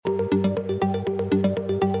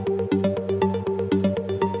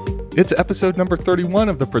It's episode number 31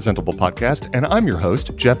 of the Presentable Podcast, and I'm your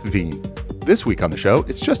host, Jeff Veen. This week on the show,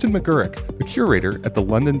 it's Justin McGurk, the curator at the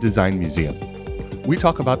London Design Museum. We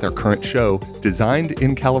talk about their current show, Designed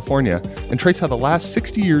in California, and trace how the last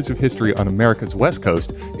 60 years of history on America's West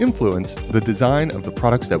Coast influenced the design of the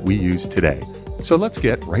products that we use today. So let's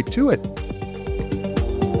get right to it.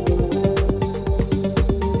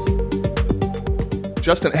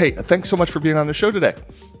 Justin, hey, thanks so much for being on the show today.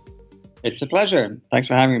 It's a pleasure. Thanks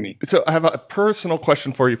for having me. So I have a personal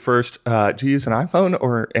question for you first. Do you use an iPhone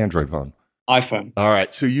or Android phone? iPhone. All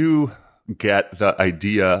right. So you get the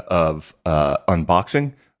idea of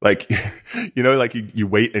unboxing. Like, you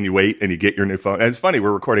wait and you get your new phone. And it's funny,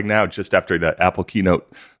 we're recording now just after the Apple keynote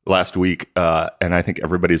last week. And I think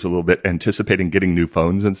everybody's a little bit anticipating getting new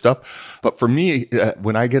phones and stuff. But for me,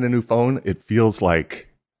 when I get a new phone, it feels like,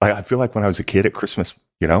 I feel like when I was a kid at Christmas,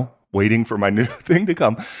 waiting for my new thing to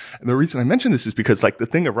come. And the reason I mention this is because the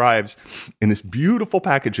thing arrives in this beautiful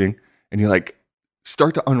packaging and you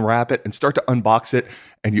start to unwrap it and start to unbox it.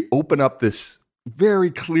 And you open up this very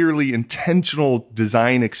clearly intentional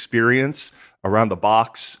design experience around the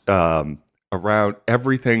box, around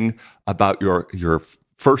everything about your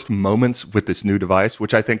first moments with this new device,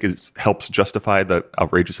 which I think helps justify the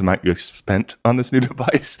outrageous amount you spent on this new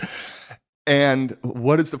device. And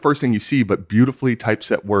what is the first thing you see but beautifully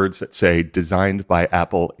typeset words that say "Designed by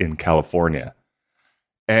Apple in California"?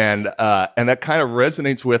 And that kind of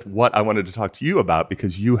resonates with what I wanted to talk to you about,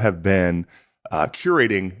 because you have been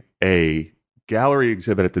curating a gallery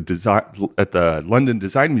exhibit at the London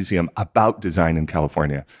Design Museum about design in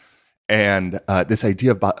California, and this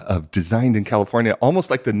idea of designed in California, almost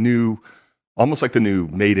like the new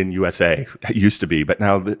Made in USA used to be, but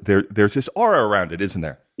now there's this aura around it, isn't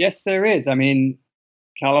there? Yes, there is. I mean,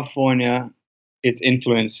 California is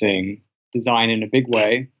influencing design in a big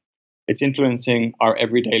way. It's influencing our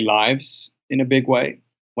everyday lives in a big way.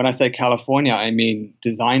 When I say California, I mean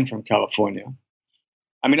design from California.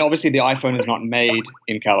 I mean, obviously the iPhone is not made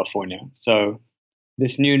in California. So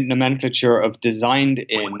this new nomenclature of designed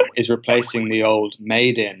in is replacing the old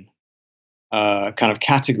made in kind of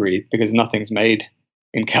category, because nothing's made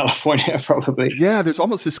in California, probably. Yeah, there's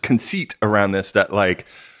almost this conceit around this that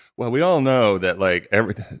we all know that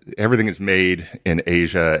everything is made in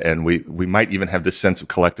Asia, and we might even have this sense of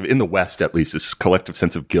collective, in the West at least, this collective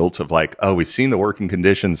sense of guilt of we've seen the working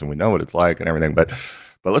conditions and we know what it's like and everything, but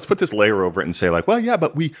let's put this layer over it and say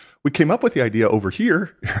but we came up with the idea over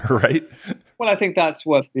here, right? Well, I think that's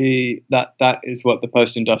what that is what the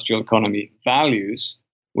post-industrial economy values,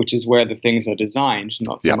 which is where the things are designed,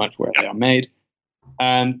 not so much where they are made.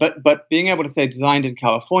 But being able to say designed in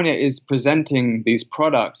California is presenting these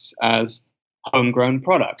products as homegrown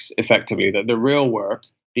products, effectively, that the real work,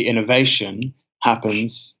 the innovation,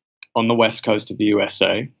 happens on the west coast of the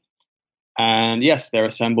USA. And yes, they're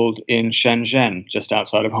assembled in Shenzhen, just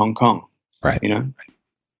outside of Hong Kong. Right.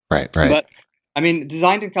 Right. But I mean,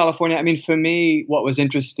 designed in California, I mean, for me, what was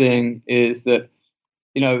interesting is that,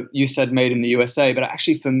 you said made in the USA, but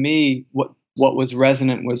actually for me, what was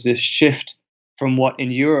resonant was this shift from what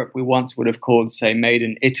in Europe we once would have called, say, made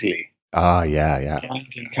in Italy. Yeah.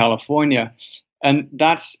 Designed in California. And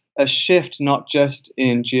that's a shift not just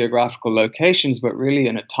in geographical locations, but really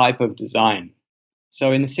in a type of design.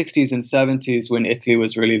 So in the 60s and 70s, when Italy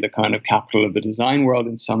was really the kind of capital of the design world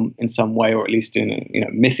in some way, or at least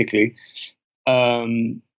mythically,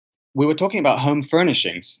 we were talking about home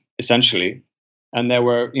furnishings, essentially. And there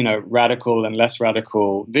were, radical and less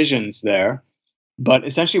radical visions there. But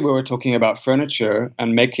essentially, we were talking about furniture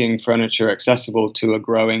and making furniture accessible to a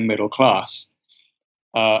growing middle class,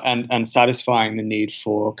 and satisfying the need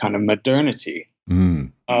for kind of modernity.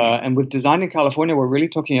 And with Design in California, we're really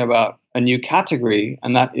talking about a new category,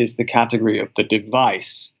 and that is the category of the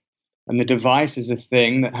device. And the device is a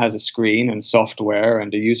thing that has a screen and software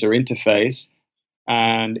and a user interface,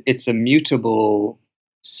 and it's a mutable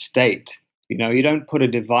state. You don't put a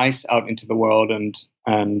device out into the world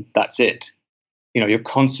and that's it. You're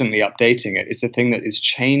constantly updating it. It's a thing that is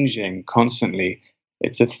changing constantly.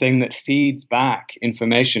 It's a thing that feeds back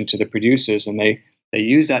information to the producers, and they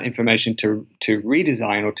use that information to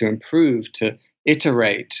redesign or to improve, to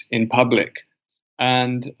iterate in public.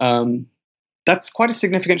 And that's quite a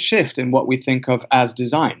significant shift in what we think of as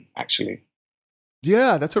design, actually.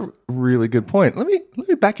 Yeah, that's a really good point. Let me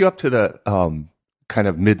back you up to the kind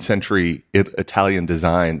of mid-century Italian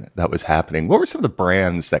design that was happening. What were some of the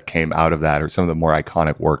brands that came out of that, or some of the more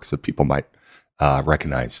iconic works that people might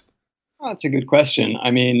recognize? Oh, that's a good question. I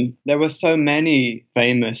mean, there were so many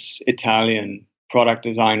famous Italian product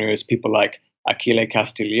designers, people like Achille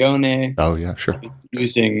Castiglione, Oh yeah, sure.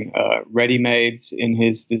 using ready-mades in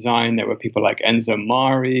his design. There were people like Enzo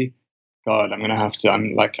Mari. God, I'm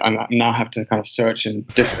now have to kind of search in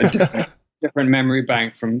different memory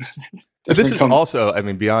bank from But this different is also, I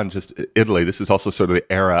mean, beyond just Italy. This is also sort of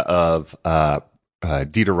the era of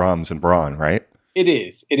Dieter Rams and Braun, right? It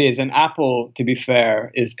is, and Apple, to be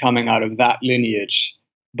fair, is coming out of that lineage,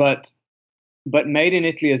 but Made in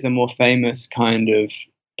Italy is a more famous kind of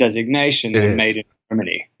designation It than is. Made in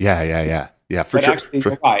Germany. Yeah, for But sure. actually,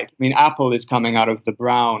 you're right. I mean, Apple is coming out of the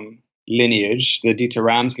Braun lineage, the Dieter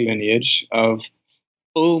Rams lineage of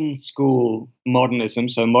Ulm school modernism.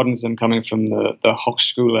 So modernism coming from the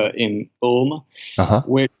Hochschule in Ulm, Uh-huh.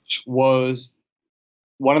 which was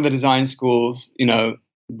one of the design schools,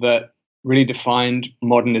 that really defined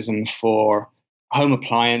modernism for home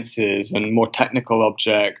appliances and more technical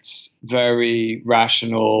objects, very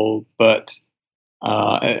rational, but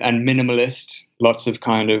and minimalist, lots of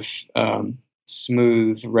kind of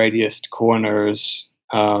smooth, radiused corners.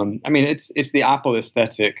 I mean, it's the Apple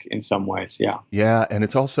aesthetic in some ways, yeah. Yeah, and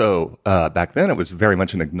it's also back then it was very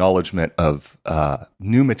much an acknowledgement of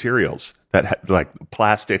new materials that had like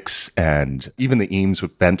plastics and even the eames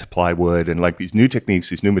with bent plywood and like these new techniques,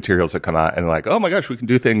 these new materials that come out and like, oh my gosh, we can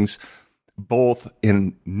do things both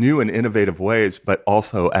in new and innovative ways, but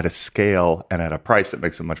also at a scale and at a price that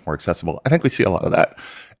makes them much more accessible. I think we see a lot of that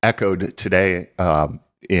echoed today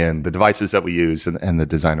in the devices that we use and the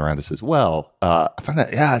design around us as well. I find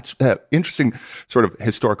that, yeah, it's an interesting sort of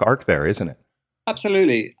historic arc there, isn't it?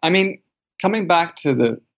 Absolutely. I mean, coming back to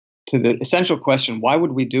the essential question, why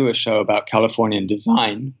would we do a show about Californian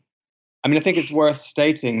design? I mean, I think it's worth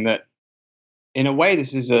stating that in a way,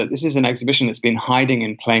 this is an exhibition that's been hiding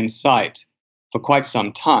in plain sight for quite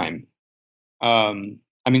some time. I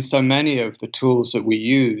mean, so many of the tools that we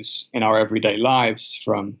use in our everyday lives,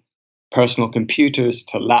 from personal computers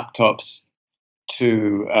to laptops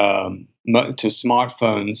to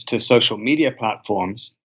smartphones to social media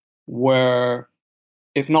platforms, were,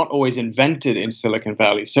 if not always invented in Silicon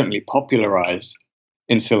Valley, certainly popularized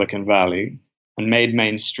in Silicon Valley and made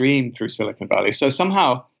mainstream through Silicon Valley. So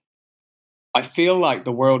somehow, I feel like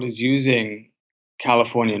the world is using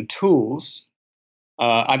Californian tools.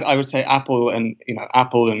 I would say Apple and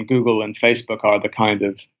Google and Facebook are the kind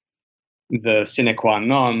of the sine qua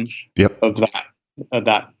non of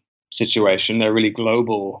that situation. They're really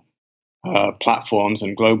global platforms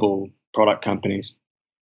and global product companies.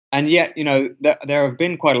 And yet, there have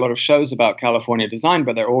been quite a lot of shows about California design,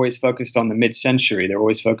 but they're always focused on the mid-century. They're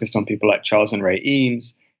always focused on people like Charles and Ray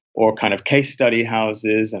Eames, or kind of case study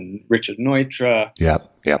houses and Richard Neutra.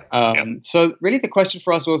 So really the question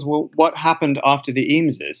for us was, well, what happened after the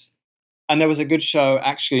Eameses? And there was a good show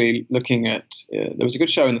actually there was a good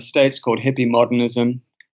show in the States called Hippie Modernism,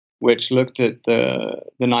 which looked at the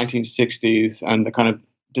 1960s and the kind of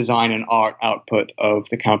design and art output of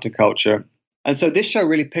the counterculture. And so this show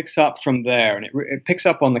really picks up from there, and it picks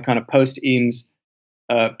up on the kind of post-Eames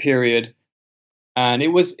period. And it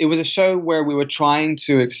was a show where we were trying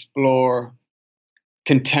to explore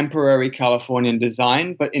contemporary Californian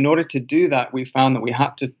design. But in order to do that, we found that we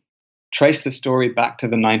had to trace the story back to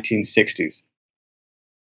the 1960s.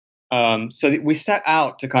 So we set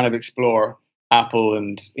out to kind of explore Apple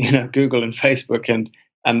and Google and Facebook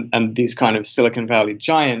and these kind of Silicon Valley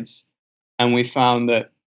giants. And we found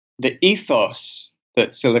that the ethos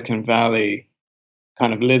that Silicon Valley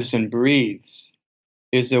kind of lives and breathes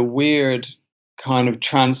is a weird kind of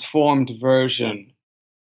transformed version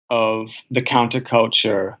of the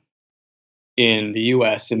counterculture in the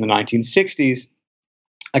US in the 1960s,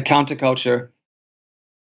 a counterculture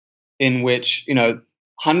in which,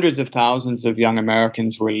 hundreds of thousands of young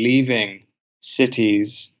Americans were leaving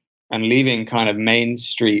cities and leaving kind of Main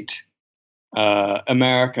Street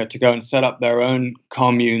America to go and set up their own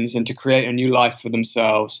communes and to create a new life for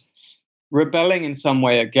themselves, rebelling in some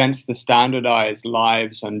way against the standardized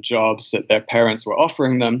lives and jobs that their parents were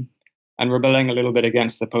offering them, and rebelling a little bit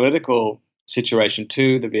against the political situation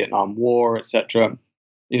too, the Vietnam War, etc.,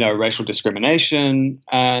 racial discrimination,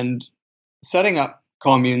 and setting up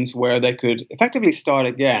communes where they could effectively start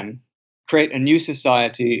again, create a new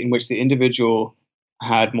society in which the individual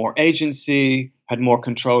had more agency, had more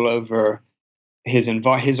control over his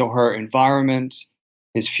or her environment,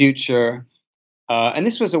 his future. And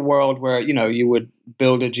this was a world where, you would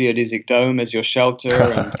build a geodesic dome as your shelter,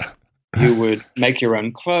 and you would make your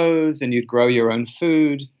own clothes, and you'd grow your own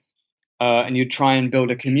food, and you'd try and build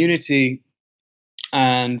a community.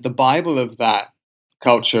 And the Bible of that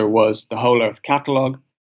culture was the Whole Earth Catalog,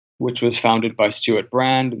 which was founded by Stuart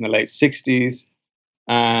Brand in the late 60s.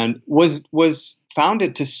 and was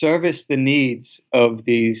founded to service the needs of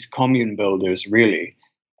these commune builders. Really,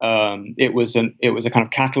 it was a kind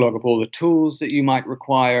of catalog of all the tools that you might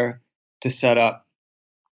require to set up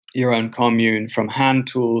your own commune, from hand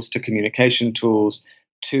tools to communication tools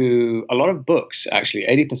to a lot of books. Actually,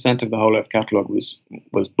 80% of the Whole Earth catalog was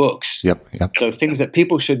books. Yep. So things that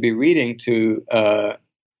people should be reading to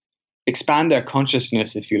expand their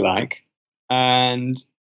consciousness, if you like. And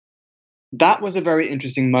that was a very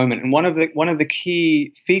interesting moment. And one of the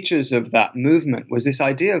key features of that movement was this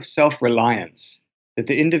idea of self-reliance, that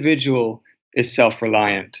the individual is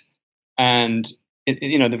self-reliant. And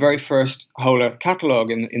the very first Whole Earth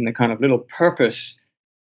catalog, in the kind of little purpose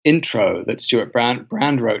intro that Stuart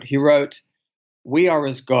Brand wrote, he wrote, "We are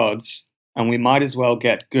as gods, and we might as well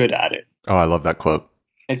get good at it." Oh, I love that quote.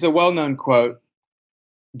 It's a well-known quote,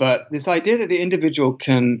 but this idea that the individual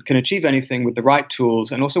can achieve anything with the right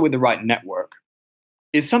tools and also with the right network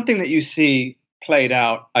is something that you see played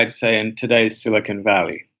out, I'd say, in today's Silicon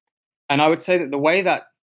Valley. And I would say that the way that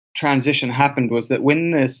transition happened was that when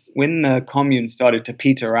the commune started to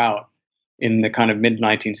peter out in the kind of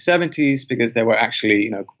mid-1970s, because they were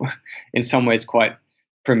actually, in some ways quite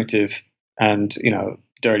primitive and,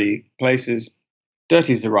 dirty places.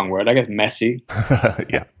 Dirty is the wrong word, I guess. Messy.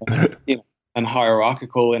 Yeah. And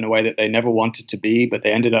hierarchical in a way that they never wanted to be, but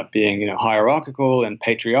they ended up being, hierarchical and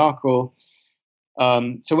patriarchal.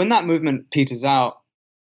 So when that movement peters out,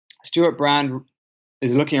 Stuart Brand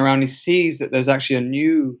is looking around. He sees that there's actually a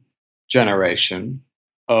new generation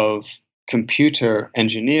of computer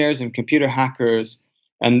engineers and computer hackers,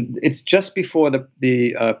 and it's just before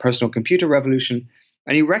the personal computer revolution.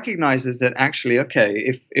 And he recognizes that actually,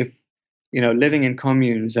 okay, if living in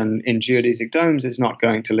communes and in geodesic domes is not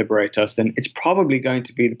going to liberate us, then it's probably going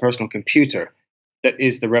to be the personal computer that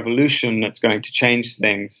is the revolution that's going to change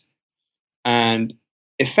things, and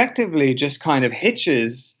effectively just kind of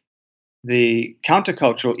hitches the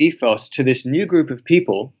countercultural ethos to this new group of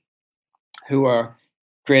people who are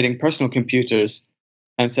creating personal computers,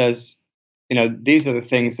 and says, these are the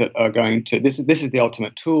things that are going to, this is the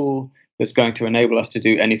ultimate tool that's going to enable us to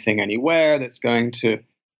do anything, anywhere, that's going to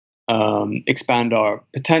expand our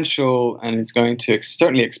potential, and it's going to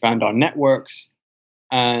certainly expand our networks.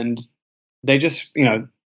 And they just,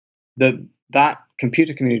 that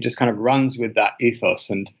computer community just kind of runs with that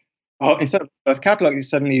ethos. And instead of Earth Catalog,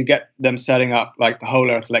 suddenly you get them setting up like the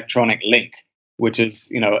Whole Earth Electronic Link, which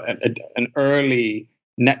is, an early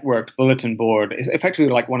networked bulletin board,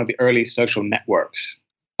 effectively like one of the early social networks.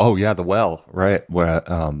 Oh yeah, the Well, right? Where,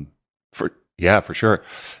 for sure.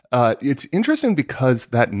 It's interesting because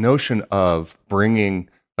that notion of putting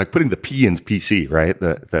the P in PC, right?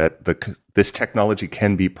 This technology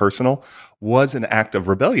can be personal, was an act of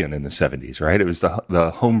rebellion in the 70s, right? It was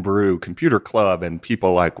the homebrew computer club and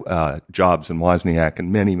people like Jobs and Wozniak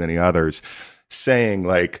and many, many others saying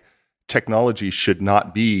like technology should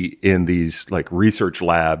not be in these like research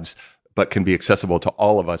labs, but can be accessible to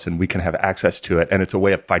all of us and we can have access to it. And it's a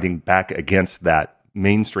way of fighting back against that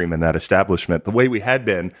mainstream and that establishment. The way we had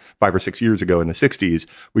been 5 or 6 years ago in the 60s,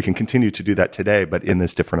 we can continue to do that today, but in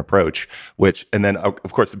this different approach, and then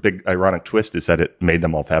of course the big ironic twist is that it made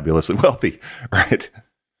them all fabulously wealthy, right?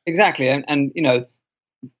 Exactly. And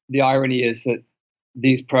the irony is that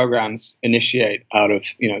these programs initiate out of,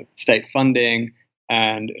 state funding,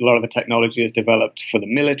 and a lot of the technology is developed for the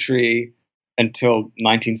military. Until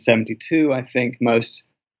 1972, I think most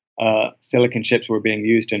silicon chips were being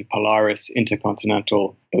used in Polaris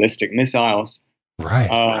intercontinental ballistic missiles.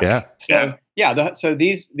 Right. So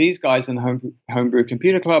these guys in the Homebrew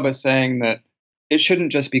Computer Club are saying that it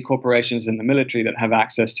shouldn't just be corporations in the military that have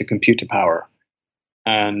access to computer power.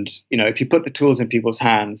 And, if you put the tools in people's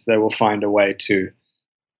hands, they will find a way to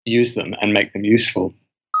use them and make them useful.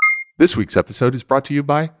 This week's episode is brought to you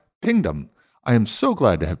by Pingdom. I am so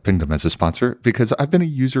glad to have Pingdom as a sponsor because I've been a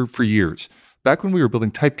user for years. Back when we were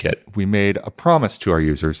building Typekit, we made a promise to our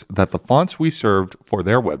users that the fonts we served for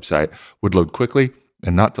their website would load quickly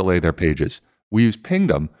and not delay their pages. We used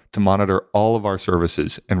Pingdom to monitor all of our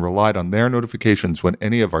services and relied on their notifications when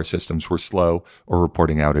any of our systems were slow or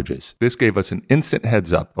reporting outages. This gave us an instant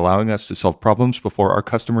heads up, allowing us to solve problems before our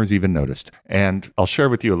customers even noticed. And I'll share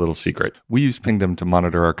with you a little secret. We used Pingdom to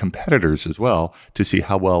monitor our competitors as well to see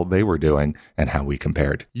how well they were doing and how we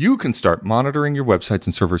compared. You can start monitoring your websites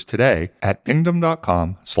and servers today at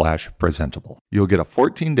pingdom.com/presentable. You'll get a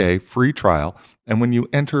 14-day free trial, and when you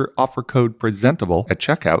enter offer code presentable at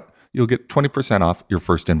checkout, you'll get 20% off your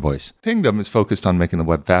first invoice. Pingdom is focused on making the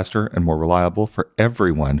web faster and more reliable for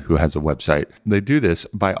everyone who has a website. They do this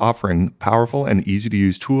by offering powerful and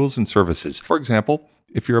easy-to-use tools and services. For example,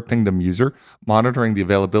 If you're a Pingdom user, monitoring the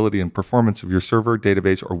availability and performance of your server,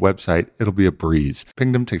 database, or website, it'll be a breeze.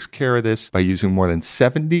 Pingdom takes care of this by using more than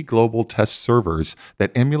 70 global test servers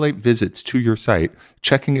that emulate visits to your site,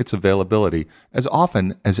 checking its availability as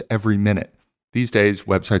often as every minute. These days,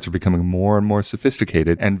 websites are becoming more and more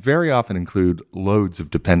sophisticated and very often include loads of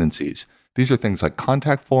dependencies. These are things like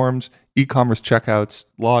contact forms, e-commerce checkouts,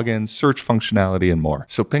 logins, search functionality, and more.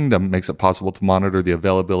 So Pingdom makes it possible to monitor the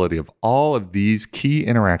availability of all of these key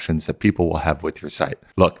interactions that people will have with your site.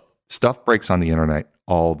 Look, stuff breaks on the internet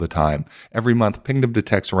all the time. Every month, Pingdom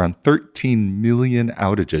detects around 13 million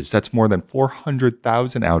outages. That's more than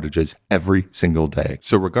 400,000 outages every single day.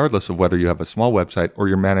 So regardless of whether you have a small website or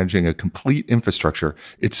you're managing a complete infrastructure,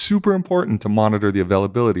 it's super important to monitor the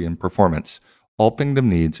availability and performance. All Pingdom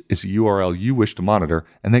needs is a URL you wish to monitor,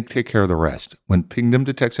 and they take care of the rest. When Pingdom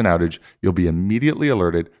detects an outage, you'll be immediately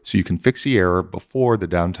alerted so you can fix the error before the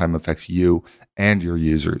downtime affects you and your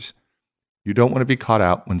users. You don't want to be caught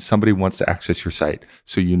out when somebody wants to access your site,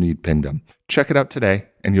 so you need Pingdom. Check it out today,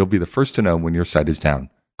 and you'll be the first to know when your site is down.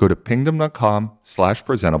 Go to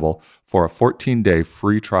pingdom.com/presentable for a 14-day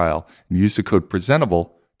free trial and use the code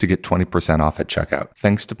presentable to get 20% off at checkout.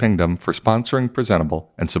 Thanks to Pingdom for sponsoring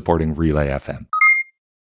Presentable and supporting Relay FM.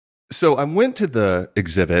 So I went to the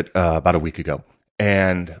exhibit about a week ago,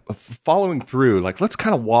 and following through, let's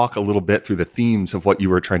kind of walk a little bit through the themes of what you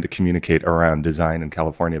were trying to communicate around design in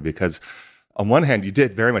California, because on one hand, you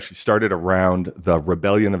started around the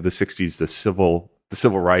rebellion of the 60s, the civil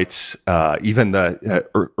rights, even the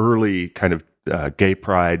early kind of gay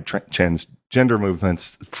pride, transgender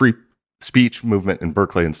movements, free speech movement in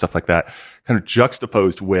Berkeley and stuff like that, kind of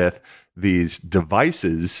juxtaposed with these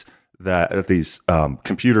devices these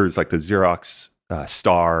computers like the Xerox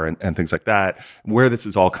Star and things like that, where this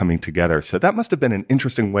is all coming together. So that must have been an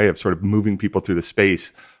interesting way of sort of moving people through the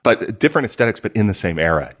space, but different aesthetics, but in the same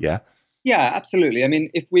era. Yeah. Yeah, absolutely. I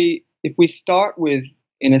mean, if we start with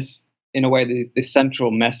in a way the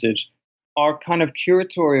central message, our kind of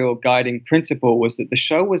curatorial guiding principle was that the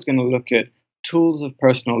show was going to look at tools of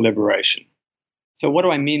personal liberation. So what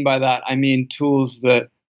do I mean by that? I mean tools that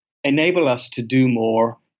enable us to do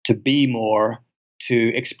more, to be more,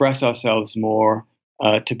 to express ourselves more,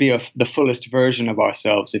 to be the fullest version of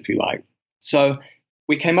ourselves, if you like. So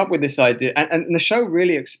we came up with this idea, and the show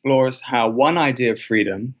really explores how one idea of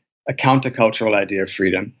freedom, a countercultural idea of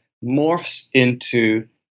freedom, morphs into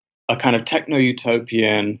a kind of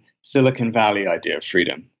techno-utopian Silicon Valley idea of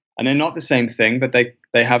freedom. And they're not the same thing, but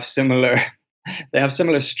they have similar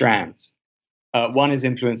strands. One is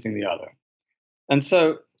influencing the other. And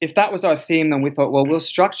so if that was our theme, then we thought, well, we'll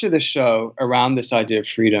structure the show around this idea of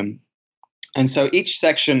freedom. And so each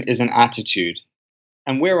section is an attitude.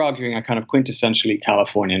 And we're arguing a kind of quintessentially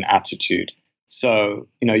Californian attitude. So,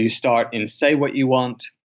 you start in say what you want,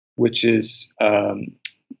 which is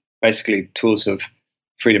basically tools of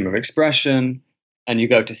freedom of expression. And you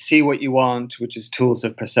go to see what you want, which is tools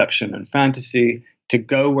of perception and fantasy, to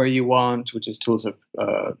go where you want, which is tools of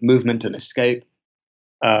movement and escape,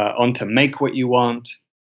 on to make what you want,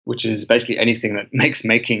 which is basically anything that makes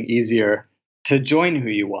making easier, to join who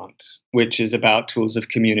you want, which is about tools of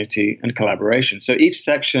community and collaboration. So each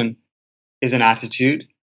section is an attitude.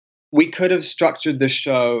 We could have structured the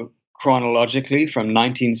show chronologically from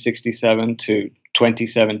 1967 to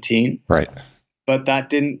 2017. Right. But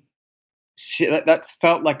that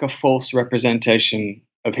felt like a false representation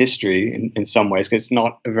of history in some ways, because it's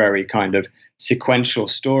not a very kind of sequential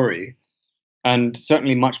story, and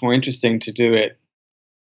certainly much more interesting to do it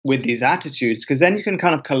with these attitudes, because then you can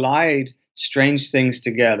kind of collide strange things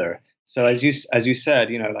together. So as you said,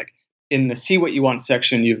 like in the see what you want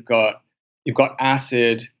section, you've got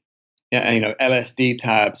acid, LSD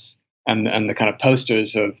tabs, and the kind of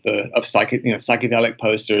posters of psychedelic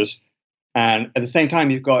posters, and at the same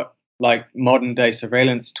time you've got like modern day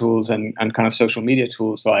surveillance tools and kind of social media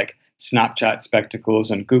tools like Snapchat spectacles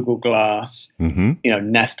and Google Glass,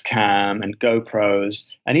 Nest Cam and GoPros,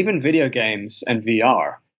 and even video games and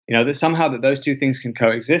VR. That somehow those two things can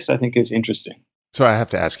coexist, I think is interesting. So I have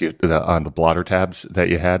to ask you on the blotter tabs that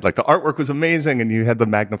you had, like the artwork was amazing and you had the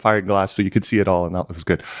magnifying glass so you could see it all and that was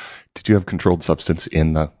good. Did you have controlled substance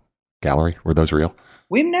in the gallery? Were those real?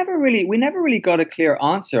 We never really got a clear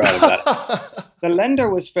answer out of that. The lender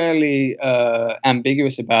was fairly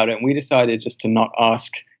ambiguous about it, and we decided just to not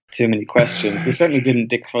ask too many questions. We certainly didn't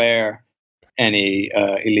declare any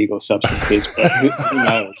illegal substances, but who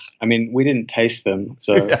knows? I mean, we didn't taste them,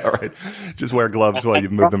 so yeah, right. Just wear gloves while you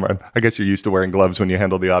move them around. I guess you're used to wearing gloves when you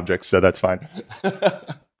handle the objects, so that's fine.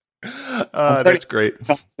 That's great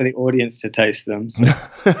for the audience to taste them. So.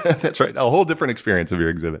 That's right. A whole different experience of your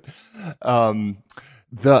exhibit.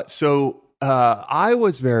 I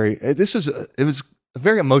was very. It was a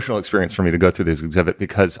very emotional experience for me to go through this exhibit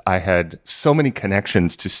because I had so many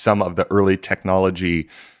connections to some of the early technology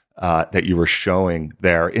that you were showing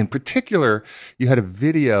there. In particular, you had a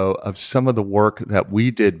video of some of the work that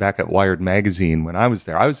we did back at Wired Magazine when I was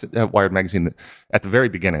there. I was at Wired Magazine at the very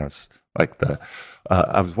beginning. I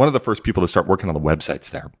was one of the first people to start working on the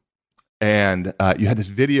websites there. And you had this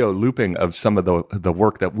video looping of some of the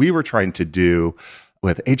work that we were trying to do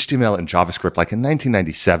with HTML and JavaScript, like in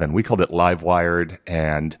 1997. We called it LiveWired,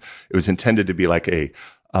 and it was intended to be like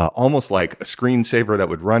almost like a screensaver that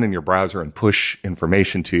would run in your browser and push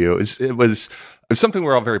information to you. It was something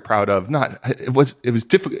we're all very proud of. It was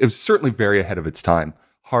difficult. It was certainly very ahead of its time.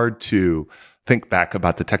 Hard to think back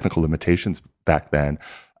about the technical limitations back then.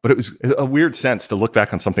 But it was a weird sense to look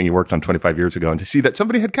back on something you worked on 25 years ago and to see that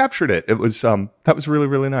somebody had captured it. It was that was really,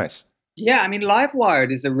 really nice. Yeah, I mean,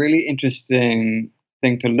 LiveWired is a really interesting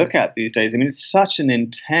thing to look at these days. I mean, it's such an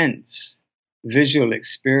intense visual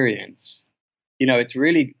experience. You know,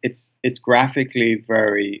 it's graphically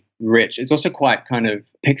very rich. It's also quite kind of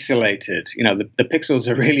pixelated. You know, the pixels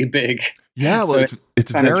are really big. Yeah, well, so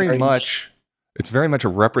it's very much. It's very much a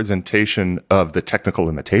representation of the technical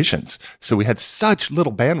limitations. So we had such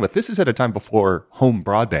little bandwidth. This is at a time before home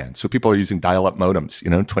broadband. So people are using dial-up modems,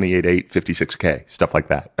 28.8, 56K, stuff like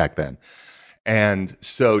that back then. And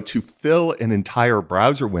so to fill an entire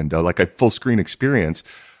browser window, like a full screen experience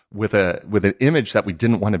with an image that we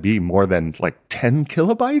didn't want to be more than like 10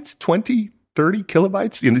 kilobytes, 20, 30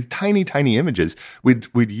 kilobytes, tiny, tiny images,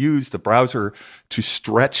 we'd use the browser to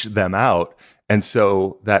stretch them out. And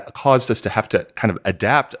so that caused us to have to kind of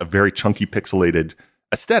adapt a very chunky pixelated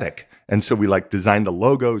aesthetic. And so we designed the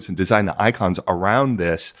logos and designed the icons around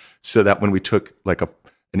this so that when we took like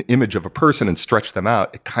an image of a person and stretched them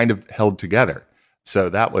out, it kind of held together. So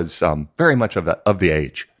that was very much of the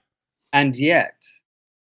age. And yet,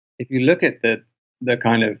 if you look at the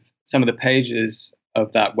kind of some of the pages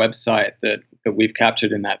of that website that we've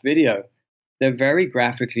captured in that video, they're very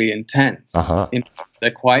graphically intense. Uh-huh.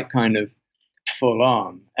 They're quite kind of full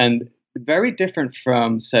on and very different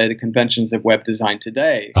from, say, the conventions of web design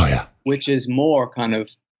today. Oh, yeah. Which is more kind of,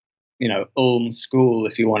 Ulm school,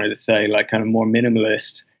 if you wanted to say, like kind of more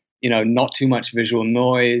minimalist, not too much visual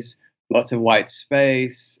noise, lots of white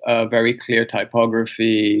space, very clear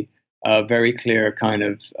typography, very clear kind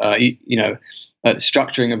of,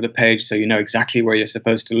 structuring of the page so you know exactly where you're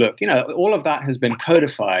supposed to look. All of that has been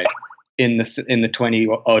codified in the 20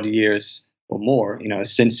 odd years or more,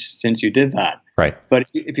 since you did that. Right. But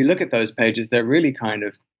if you look at those pages, they're really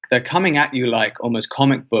they're coming at you like almost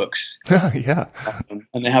comic books. Yeah.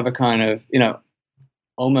 And they have a kind of,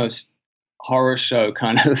 almost horror show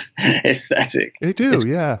kind of aesthetic. They do,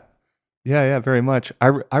 yeah. Yeah, very much.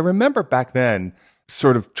 I remember back then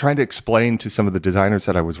sort of trying to explain to some of the designers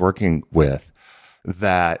that I was working with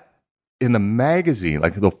that in the magazine,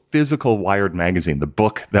 like the physical Wired magazine, the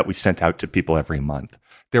book that we sent out to people every month,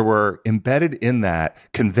 there were embedded in that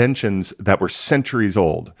conventions that were centuries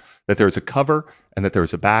old, that there was a cover and that there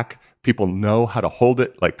was a back. People know how to hold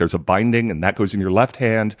it. Like there's a binding and that goes in your left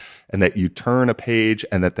hand, and that you turn a page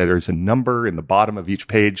and that there's a number in the bottom of each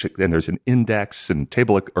page, and there's an index and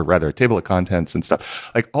a table of contents and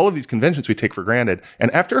stuff. Like all of these conventions we take for granted.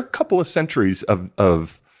 And after a couple of centuries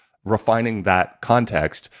of refining that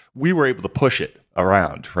context, we were able to push it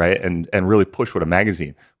around, right? And really push what a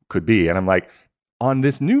magazine could be. And I'm like, on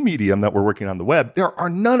this new medium that we're working on the web, there are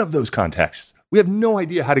none of those contexts. We have no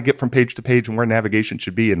idea how to get from page to page and where navigation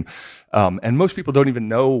should be. And most people don't even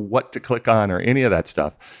know what to click on or any of that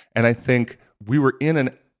stuff. And I think we were in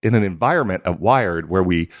an environment at Wired where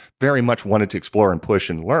we very much wanted to explore and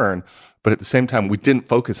push and learn. But at the same time, we didn't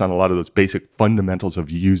focus on a lot of those basic fundamentals of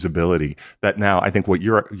usability that now I think what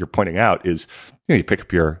you're pointing out is, you pick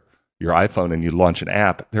up your iPhone and you launch an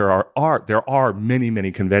app. There are many,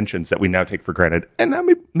 many conventions that we now take for granted. And now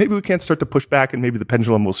maybe we can't start to push back, and maybe the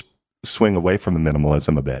pendulum will swing away from the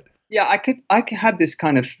minimalism a bit. Yeah, I had this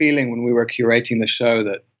kind of feeling when we were curating the show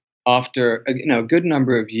that after a good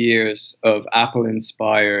number of years of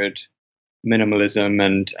Apple-inspired minimalism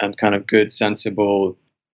and kind of good, sensible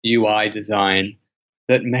UI design,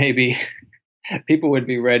 that maybe people would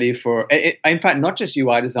be ready for it. In fact, not just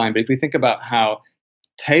UI design, but if we think about how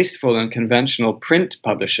tasteful and conventional print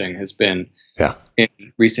publishing has been in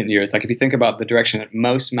recent years, like if you think about the direction that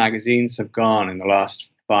most magazines have gone in the last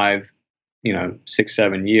 5, 6,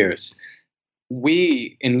 7 years,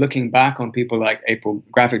 we, in looking back on people like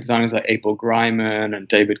graphic designers like April Greiman and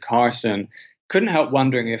David Carson, couldn't help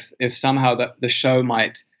wondering if somehow the show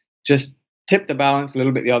might just tip the balance a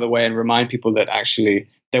little bit the other way and remind people that actually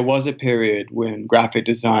there was a period when graphic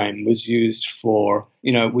design was used for,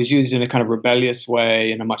 was used in a kind of rebellious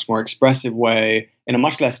way, in a much more expressive way, in a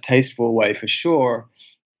much less tasteful way for sure.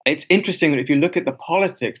 It's interesting that if you look at the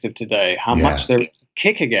politics of today, how much there is to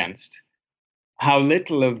kick against, how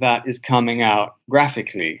little of that is coming out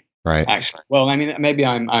graphically. Right. Actually, well, I mean, maybe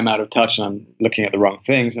I'm out of touch and I'm looking at the wrong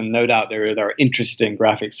things. And no doubt there are interesting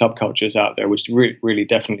graphic subcultures out there which really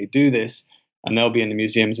definitely do this, and they'll be in the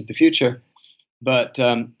museums of the future. But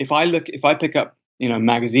if I pick up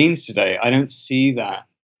magazines today, I don't see that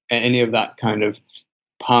any of that kind of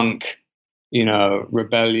punk,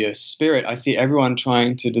 rebellious spirit. I see everyone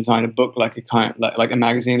trying to design a book like a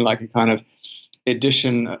magazine, like a kind of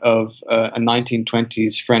edition of a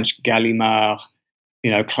 1920s French Gallimard,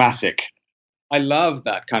 classic. I love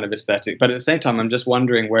that kind of aesthetic, but at the same time, I'm just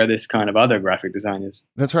wondering where this kind of other graphic design is.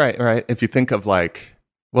 That's right. Right. If you think of my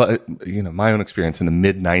own experience in the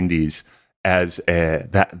mid '90s as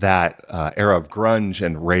that era of grunge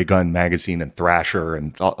and Ray Gun magazine and Thrasher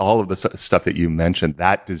and all of the stuff that you mentioned,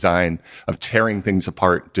 that design of tearing things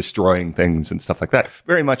apart, destroying things and stuff like that,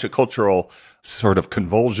 very much a cultural sort of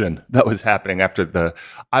convulsion that was happening after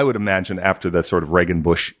I would imagine after the sort of Reagan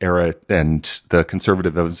Bush era and the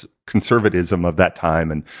conservatism of that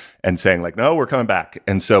time and saying like, no, we're coming back.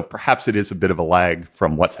 And so perhaps it is a bit of a lag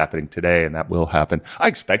from what's happening today, and that will happen. I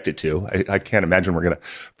expect it to. I can't imagine we're going to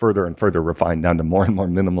further and further refine down to more and more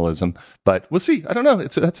minimalism, but we'll see. I don't know.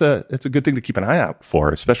 It's a good thing to keep an eye out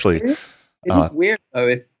for, especially. It is weird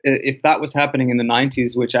though if that was happening in the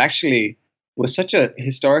 90s, which actually was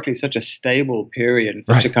historically such a stable period and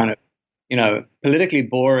such a kind of, politically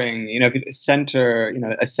boring, a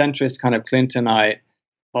centrist kind of Clintonite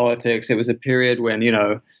politics. It was a period when,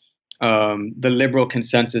 the liberal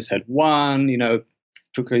consensus had won,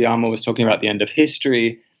 Fukuyama was talking about the end of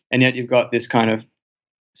history. And yet you've got this kind of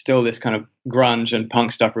grunge and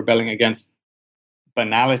punk stuff rebelling against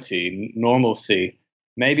banality, normalcy.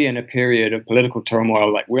 Maybe in a period of political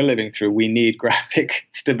turmoil like we're living through, we need graphic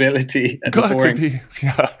stability.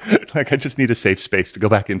 Like I just need a safe space to go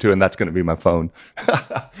back into, and that's going to be my phone.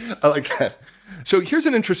 I like that. So here's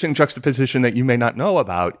an interesting juxtaposition that you may not know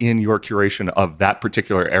about in your curation of that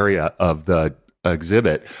particular area of the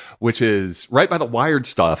exhibit, which is right by the Wired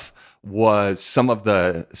stuff was some of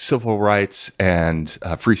the civil rights and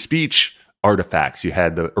free speech artifacts. You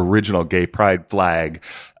had the original gay pride flag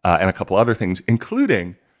and a couple other things,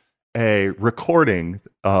 including a recording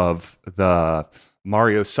of the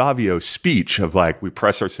Mario Savio speech of like, we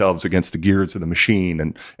press ourselves against the gears of the machine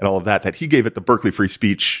and all of that he gave at the Berkeley Free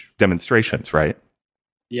Speech demonstrations, right?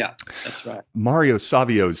 Yeah, that's right. Mario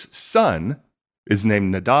Savio's son is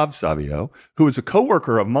named Nadav Savio, who was a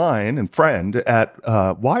coworker of mine and friend at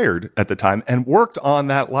Wired at the time and worked on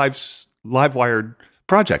that Live Wired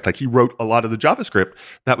project. Like he wrote a lot of the JavaScript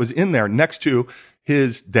that was in there next to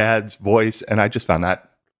his dad's voice. And I just found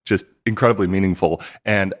that just incredibly meaningful.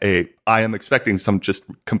 And I am expecting some just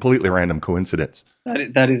completely random coincidence.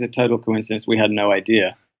 That is a total coincidence. We had no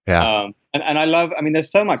idea. Yeah. And I love,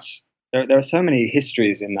 there's so much, there are so many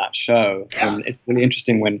histories in that show. Yeah. And it's really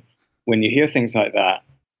interesting when you hear things like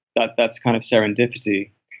that's kind of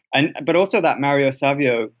serendipity. But also that Mario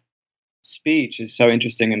Savio speech is so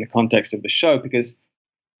interesting in the context of the show because,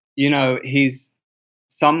 he's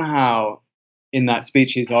somehow in that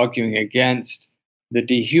speech, he's arguing against the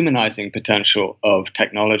dehumanizing potential of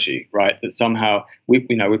technology, right? That somehow we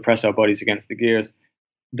press our bodies against the gears,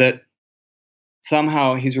 that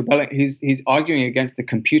somehow he's rebelling, he's arguing against the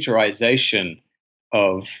computerization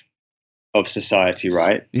of society,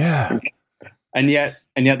 right? Yeah. And yet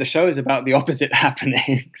the show is about the opposite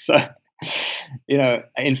happening. So,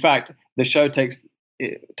 in fact, the show takes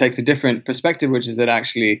a different perspective, which is that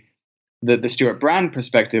actually the Stuart Brand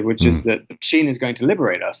perspective, which is that the machine is going to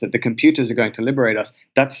liberate us, that the computers are going to liberate us.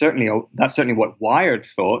 That's certainly what Wired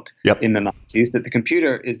thought in the 90s, that the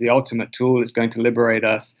computer is the ultimate tool, it's going to liberate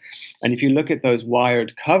us. And if you look at those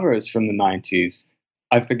Wired covers from the 90s,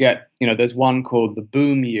 I forget, there's one called The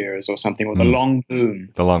Boom Years or something, or The Long Boom.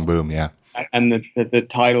 The Long Boom, yeah. And the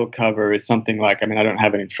title cover is something like, I don't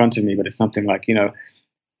have it in front of me, but it's something like,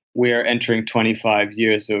 we are entering 25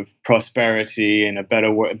 years of prosperity and a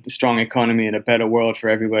better strong economy and a better world for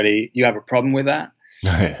everybody. You have a problem with that?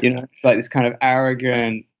 It's like this kind of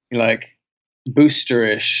arrogant, like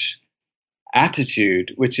boosterish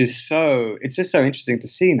attitude, which is it's just so interesting to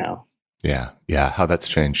see now. Yeah. How that's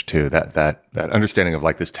changed too. That understanding of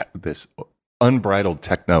like this unbridled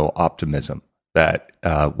techno optimism that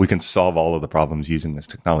we can solve all of the problems using this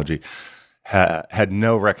technology had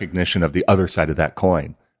no recognition of the other side of that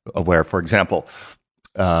coin. Where, for example,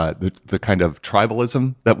 the kind of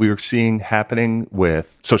tribalism that we were seeing happening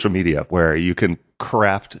with social media, where you can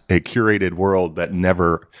craft a curated world that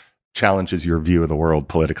never challenges your view of the world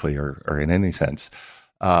politically or in any sense,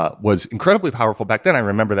 was incredibly powerful back then. I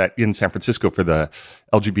remember that in San Francisco for the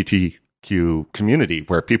LGBTQ community,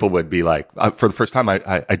 where people would be like, for the first time,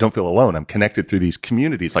 I don't feel alone. I'm connected through these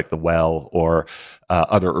communities like the Well or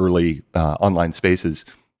other early online spaces,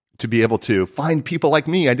 to be able to find people like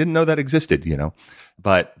me. I didn't know that existed,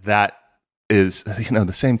 but that is,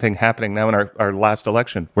 the same thing happening now in our last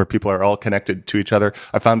election, where people are all connected to each other.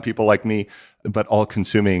 I found people like me, but all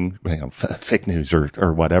consuming fake news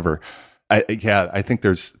or whatever. I think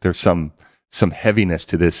there's some heaviness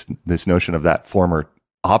to this notion of that former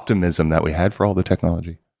optimism that we had for all the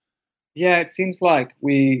technology. Yeah, it seems like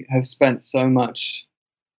we have spent so much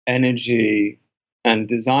energy and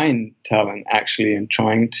design talent actually in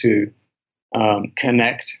trying to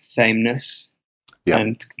connect sameness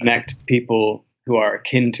and connect people who are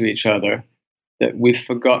akin to each other, that we've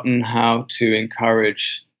forgotten how to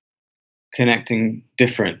encourage connecting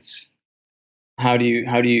difference. How do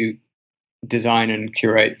you design and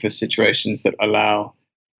curate for situations that allow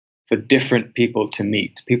for different people to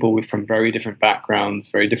meet, people from very different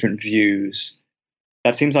backgrounds, very different views?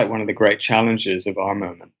 That seems like one of the great challenges of our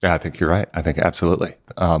moment. Yeah, I think you're right. I think absolutely.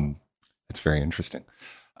 It's very interesting.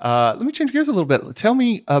 Let me change gears a little bit. Tell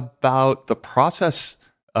me about the process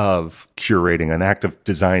of curating. An act of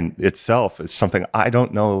design itself is something I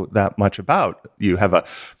don't know that much about. You have a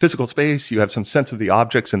physical space, you have some sense of the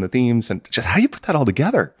objects and the themes, and just how you put that all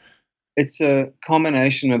together. It's a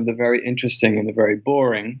combination of the very interesting and the very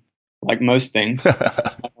boring, like most things.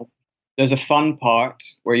 There's a fun part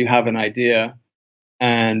where you have an idea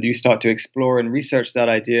and you start to explore and research that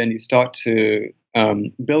idea, and you start to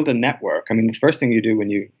build a network. I mean, the first thing you do when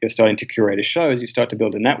you're starting to curate a show is you start to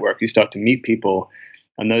build a network. You start to meet people,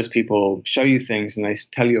 and those people show you things, and they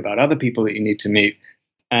tell you about other people that you need to meet.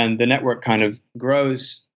 And the network kind of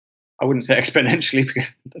grows. I wouldn't say exponentially,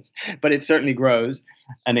 but it certainly grows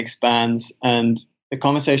and expands. And the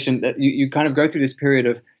conversation that you kind of go through this period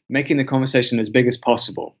of making the conversation as big as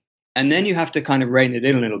possible. And then you have to kind of rein it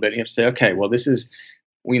in a little bit. You have to say, okay, well, this is,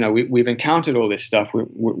 we've encountered all this stuff.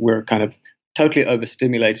 We're kind of totally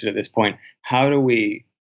overstimulated at this point. How do we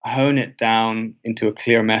hone it down into a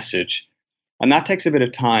clear message? And that takes a bit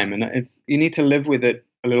of time. And you need to live with it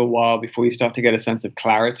a little while before you start to get a sense of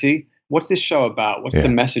clarity. What's this show about? What's the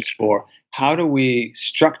message for? How do we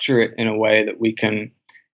structure it in a way that we can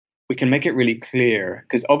make it really clear?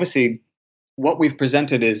 Because obviously what we've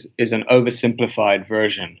presented is an oversimplified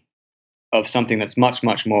version of something that's much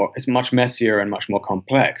messier and much more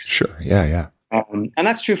complex. Sure. Yeah. And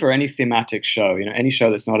that's true for any thematic show. Any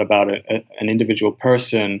show that's not about an individual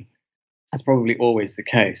person, that's probably always the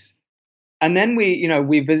case. And then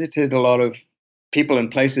we visited a lot of people and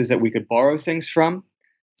places that we could borrow things from.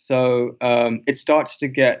 So it starts to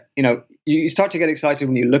get, you start to get excited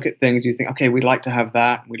when you look at things. You think, okay, we'd like to have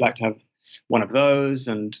that. We'd like to have one of those.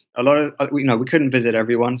 And a lot of, we couldn't visit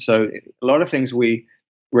everyone. So a lot of things we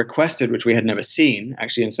requested, which we had never seen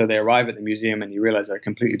actually. And so they arrive at the museum and you realize they're a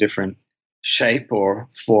completely different shape or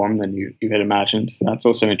form than you had imagined. So that's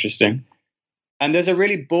also interesting. And there's a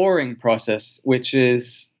really boring process, which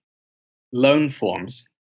is loan forms.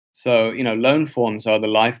 So, loan forms are the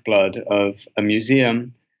lifeblood of a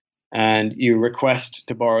museum, and you request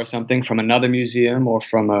to borrow something from another museum or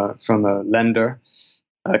from a lender.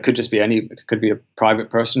 It could just be it could be a private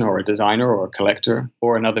person or a designer or a collector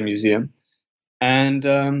or another museum.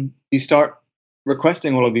 And you start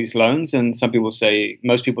requesting all of these loans, and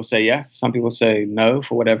most people say yes, some people say no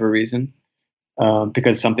for whatever reason,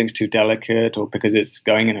 because something's too delicate or because it's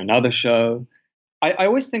going in another show. I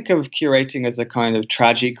always think of curating as a kind of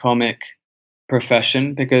tragicomic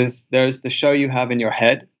profession, because there's the show you have in your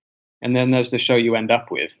head, and then there's the show you end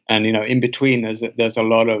up with. And, in between, there's a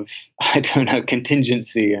lot of,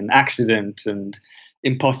 contingency and accident and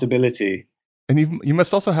impossibility. And you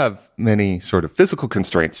must also have many sort of physical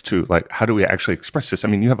constraints too. Like, how do we actually express this? I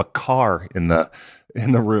mean, you have a car in the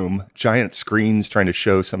room, giant screens trying to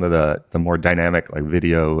show some of the more dynamic, like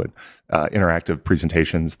video and interactive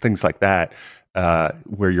presentations, things like that,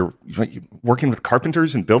 where you're working with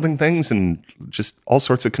carpenters and building things, and just all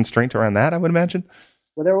sorts of constraint around that, I would imagine.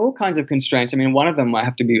 Well, there are all kinds of constraints. I mean, one of them I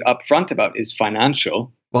have to be upfront about is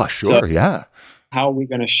financial. Well, sure, yeah. How are we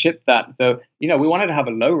going to ship that? So, we wanted to have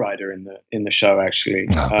a lowrider in the show, actually.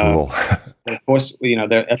 Oh, cool. Of course,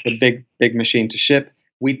 that's a big machine to ship.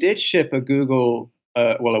 We did ship a a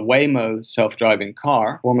Waymo self-driving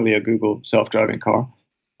car, formerly a Google self-driving car,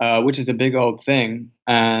 which is a big old thing.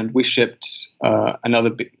 And we shipped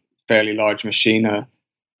another fairly large machine,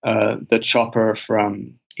 the chopper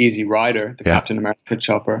from Easy Rider, the Captain America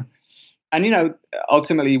chopper. And,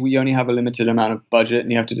 ultimately, we only have a limited amount of budget,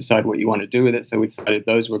 and you have to decide what you want to do with it. So we decided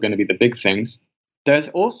those were going to be the big things. There's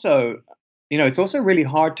also, it's also really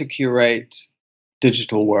hard to curate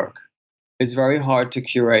digital work. It's very hard to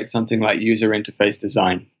curate something like user interface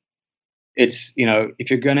design. It's, if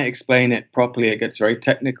you're going to explain it properly, it gets very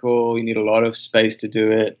technical. You need a lot of space to do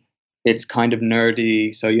it. It's kind of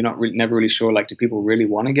nerdy. So you're never really sure, like, do people really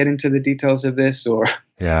want to get into the details of this? Or,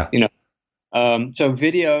 so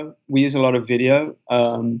video, we use a lot of video.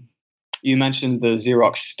 You mentioned the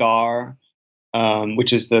Xerox Star,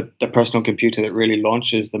 which is the personal computer that really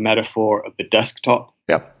launches the metaphor of the desktop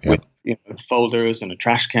with folders and a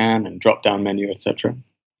trash can and drop-down menu, etc.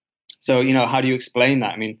 So, how do you explain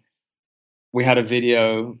that? I mean, we had a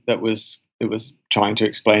video that was trying to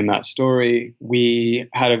explain that story. We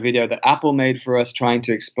had a video that Apple made for us trying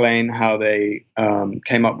to explain how they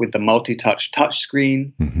came up with the multi-touch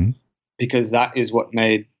touchscreen, because that is what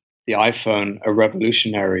made the iPhone a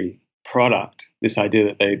revolutionary product. This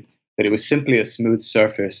idea that it was simply a smooth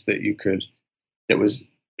surface that was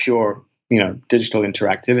pure, digital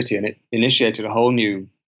interactivity, and it initiated a whole new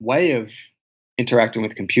way of interacting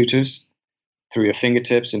with computers through your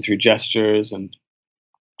fingertips and through gestures and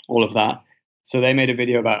all of that. So they made a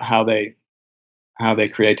video about how they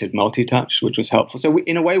created multi-touch, which was helpful. So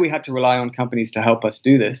in a way, we had to rely on companies to help us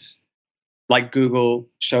do this. Like Google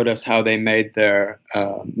showed us how they made their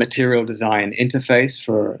material design interface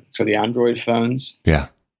for the Android phones. Yeah.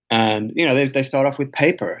 And, they start off with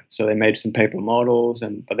paper. So they made some paper models,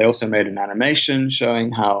 but they also made an animation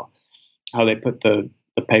showing how they put the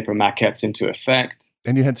paper maquettes into effect.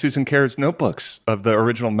 And you had Susan Kerr's notebooks of the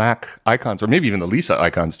original Mac icons, or maybe even the Lisa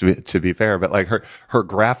icons, to be fair. But like her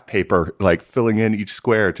graph paper, like filling in each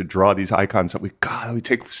square to draw these icons that we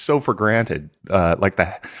take so for granted. Like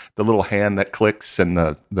the little hand that clicks and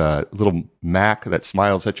the little Mac that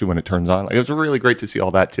smiles at you when it turns on. Like, it was really great to see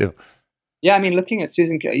all that too. Yeah, I mean, looking at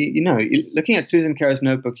Susan Kerr's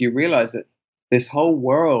notebook, you realize that this whole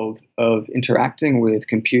world of interacting with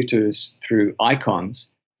computers through icons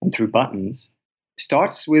and through buttons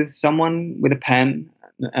starts with someone with a pen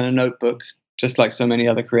and a notebook, just like so many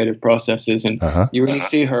other creative processes. And you really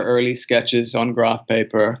see her early sketches on graph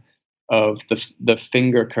paper of the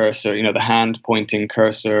finger cursor, the hand pointing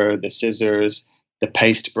cursor, the scissors, the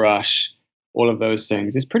paste brush, all of those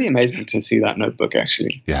things. It's pretty amazing to see that notebook,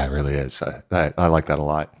 actually. Yeah, it really is. I like that a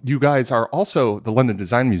lot. You guys are also, the London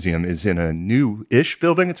Design Museum is in a new-ish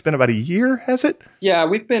building. It's been about a year, has it? Yeah,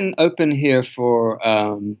 we've been open here for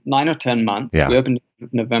 9 or 10 months. Yeah. We opened in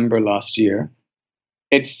November last year.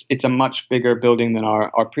 It's a much bigger building than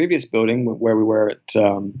our previous building where we were at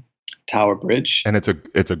Tower Bridge. And it's a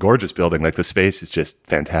gorgeous building. Like, the space is just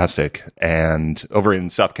fantastic. And over in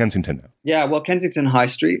South Kensington. Yeah, well, Kensington High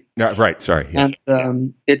Street. Right, sorry. Yes.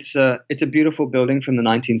 And it's a beautiful building from the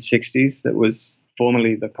 1960s that was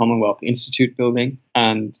formerly the Commonwealth Institute building.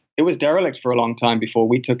 And it was derelict for a long time before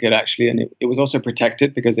we took it, actually. And it was also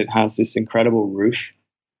protected because it has this incredible roof,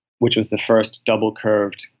 which was the first double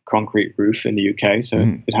curved concrete roof in the UK. So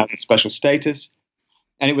it has a special status.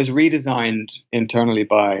 And it was redesigned internally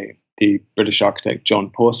by the British architect John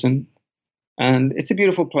Pawson. And it's a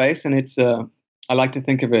beautiful place. And I like to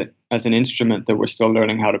think of it as an instrument that we're still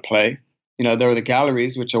learning how to play. There are the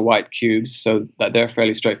galleries, which are white cubes, so that they're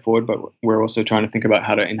fairly straightforward, but we're also trying to think about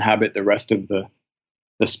how to inhabit the rest of the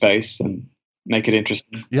space and make it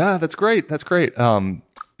interesting. Yeah, that's great. That's great.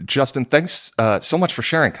 Justin, thanks so much for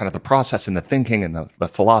sharing kind of the process and the thinking and the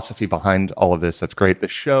philosophy behind all of this. That's great. The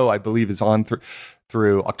show, I believe, is on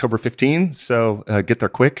through October 15. So get there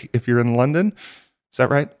quick if you're in London. Is that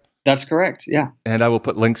right? That's correct. Yeah. And I will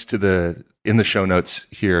put links in the show notes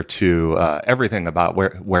here to everything about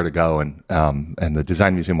where to go and the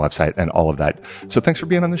Design Museum website and all of that. So thanks for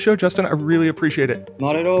being on the show, Justin. I really appreciate it.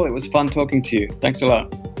 Not at all. It was fun talking to you. Thanks a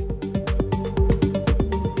lot.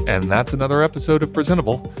 And that's another episode of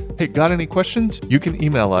Presentable. Hey, got any questions? You can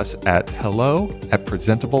email us at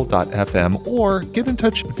hello@presentable.fm or get in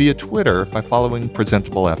touch via Twitter by following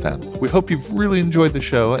Presentable FM. We hope you've really enjoyed the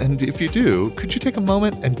show, and if you do, could you take a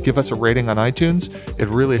moment and give us a rating on iTunes? It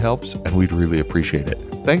really helps, and we'd really appreciate it.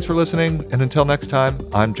 Thanks for listening, and until next time,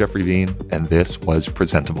 I'm Jeffrey Veen, and this was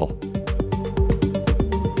Presentable.